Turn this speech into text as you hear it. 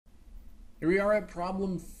Here we are at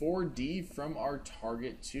problem 4D from our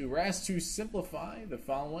target 2. We're asked to simplify the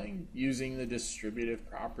following using the distributive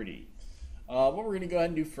property. What we're going to go ahead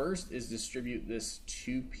and do first is distribute this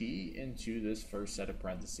 2p into this first set of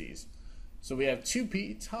parentheses. So we have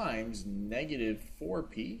 2p times negative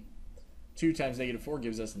 4p. 2 times negative 4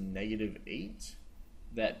 gives us negative 8.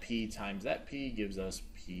 That p times that p gives us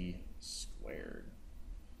p squared.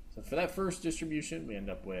 So for that first distribution, we end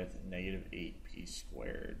up with negative 8p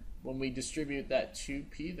squared. When we distribute that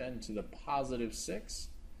 2p then to the positive 6,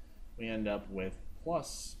 we end up with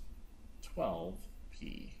plus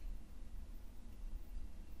 12p.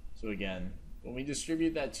 So again, when we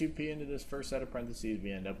distribute that 2p into this first set of parentheses,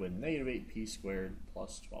 we end up with negative 8p squared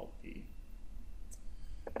plus 12p.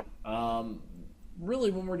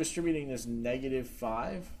 Really, when we're distributing this negative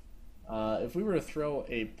 5, if we were to throw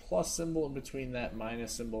a plus symbol in between that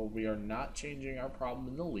minus symbol, we are not changing our problem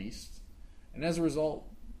in the least. And as a result,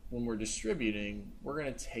 when we're distributing, we're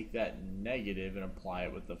going to take that negative and apply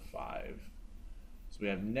it with the 5. So we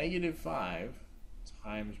have negative 5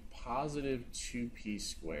 times positive 2p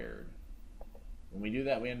squared. When we do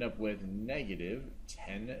that, we end up with negative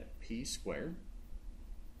 10p squared.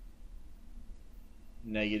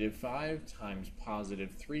 Negative 5 times positive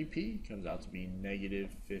 3p comes out to be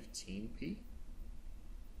negative 15p.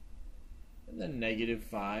 And then negative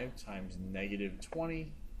 5 times negative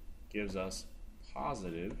 20 gives us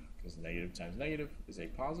positive, because negative times negative is a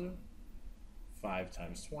positive. 5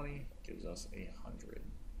 times 20 gives us 100.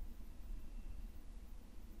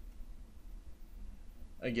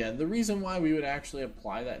 Again, the reason why we would actually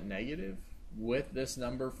apply that negative with this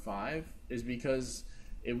number 5 is because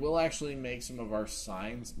it will actually make some of our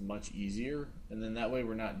signs much easier, and then that way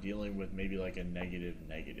we're not dealing with maybe like a negative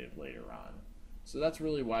later on. So that's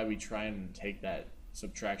really why we try and take that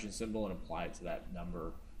subtraction symbol and apply it to that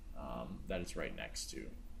number that it's right next to.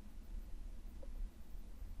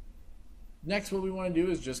 Next, what we want to do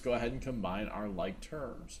is just go ahead and combine our like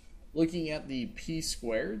terms. Looking at the p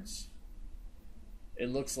squareds, it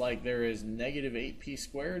looks like there is negative 8p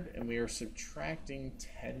squared, and we are subtracting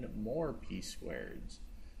 10 more p squareds.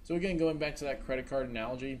 So again, going back to that credit card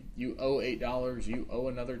analogy, you owe $8, you owe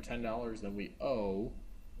another $10, then we owe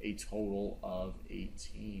a total of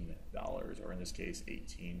 $18, or in this case,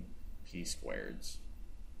 18p squareds.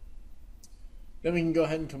 Then we can go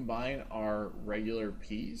ahead and combine our regular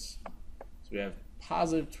p's. So we have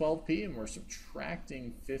positive 12p, and we're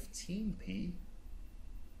subtracting 15p.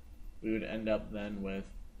 We would end up then with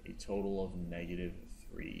a total of negative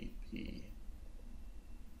 3p.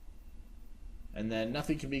 And then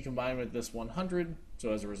nothing can be combined with this 100,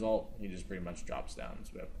 so as a result, he just pretty much drops down.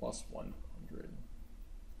 So we have plus 100.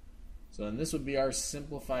 So then this would be our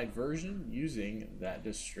simplified version using that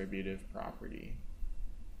distributive property.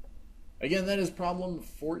 Again, that is problem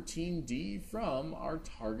 14D from our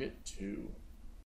target 2.